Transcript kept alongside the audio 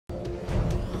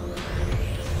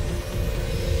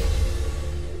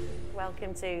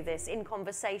welcome to this In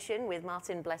Conversation with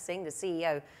Martin Blessing, the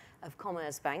CEO of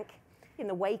Commerzbank. In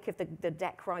the wake of the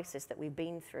debt crisis that we've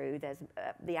been through, there's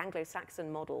the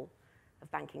Anglo-Saxon model of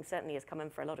banking certainly has come in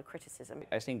for a lot of criticism.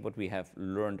 I think what we have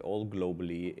learned all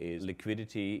globally is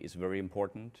liquidity is very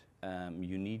important.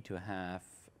 You need to have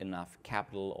enough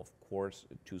capital, of course,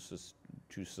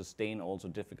 to sustain also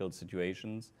difficult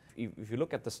situations. If you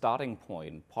look at the starting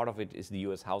point, part of it is the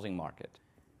US housing market.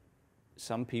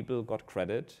 Some people got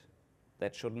credit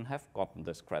that shouldn't have gotten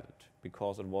this credit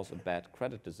because it was a bad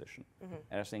credit decision.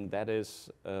 And I think that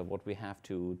is what we have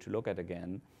to look at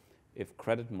again. If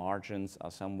credit margins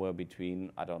are somewhere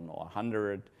between, I don't know,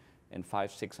 100 and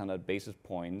 500-600 basis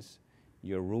points,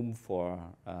 your room for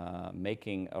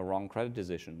making a wrong credit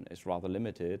decision is rather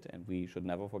limited, and we should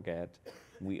never forget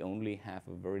we only have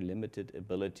a very limited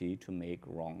ability to make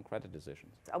wrong credit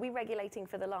decisions. Are we regulating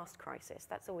for the last crisis?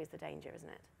 That's always the danger, isn't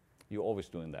it? You're always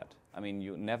doing that. I mean,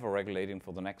 you're never regulating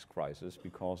for the next crisis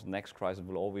because the next crisis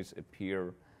will always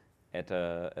appear at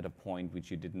a point which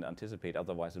you didn't anticipate,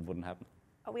 otherwise it wouldn't happen.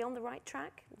 Are we on the right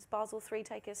track? Does Basel III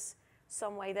take us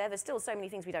some way there? There's still so many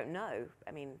things we don't know.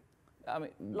 I mean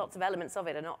lots of elements of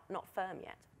it are not firm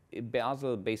yet.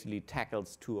 Basel basically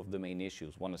tackles two of the main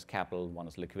issues. One is capital, one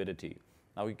is liquidity.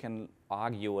 Now we can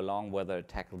argue along whether it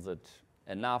tackles it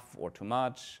enough or too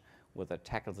much, whether it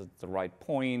tackles it at the right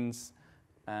points,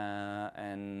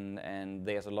 and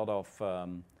there's a lot of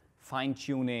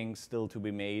fine-tuning still to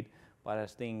be made. But I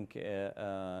think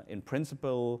in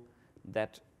principle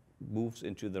that moves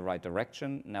into the right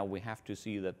direction. Now we have to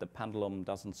see that the pendulum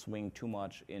doesn't swing too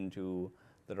much into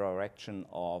the direction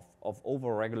of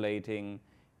over-regulating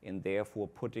and therefore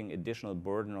putting additional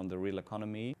burden on the real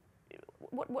economy.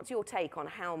 What's your take on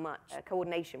how much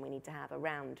coordination we need to have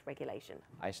around regulation?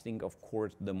 I think, of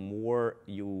course, the more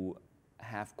you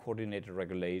have coordinated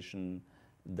regulation,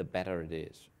 the better it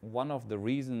is. One of the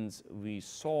reasons we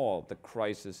saw the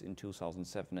crisis in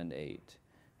 2007 and 2008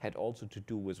 had also to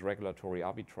do with regulatory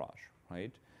arbitrage,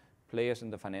 right? Players in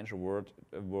the financial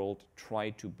world try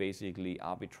to basically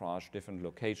arbitrage different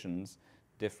locations,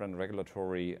 different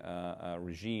regulatory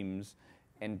regimes,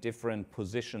 and different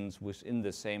positions within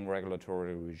the same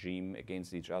regulatory regime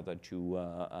against each other to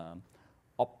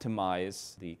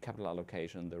optimize the capital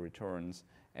allocation, the returns.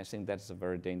 I think that's a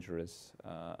very dangerous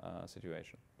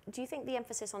situation. Do you think the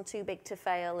emphasis on too big to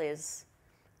fail is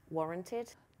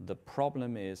warranted? The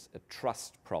problem is a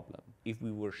trust problem. If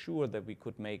we were sure that we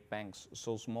could make banks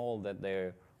so small that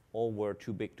they all were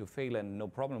too big to fail and no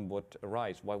problem would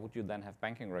arise, why would you then have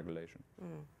banking regulation?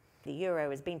 The euro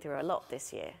has been through a lot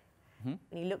this year. When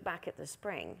you look back at the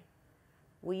spring,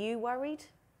 were you worried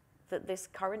that this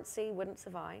currency wouldn't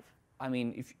survive? I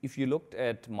mean, if you looked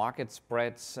at market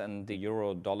spreads and the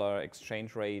euro-dollar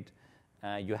exchange rate,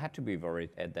 you had to be worried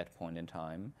at that point in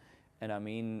time. And I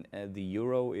mean, the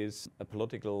euro is a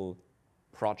political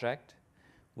project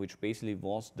which basically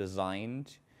was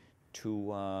designed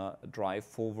to drive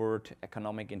forward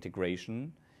economic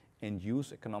integration and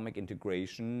use economic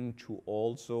integration to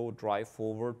also drive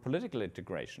forward political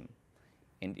integration.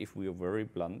 And if we are very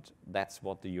blunt, that's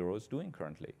what the euro is doing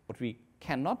currently. What we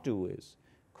cannot do is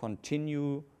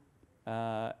continue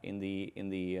in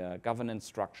the governance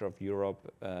structure of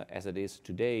Europe as it is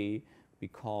today,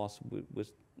 because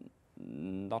with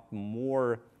not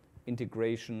more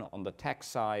integration on the tax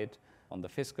side, on the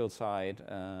fiscal side,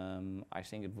 I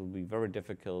think it will be very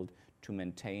difficult to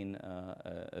maintain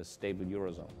a stable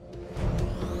eurozone.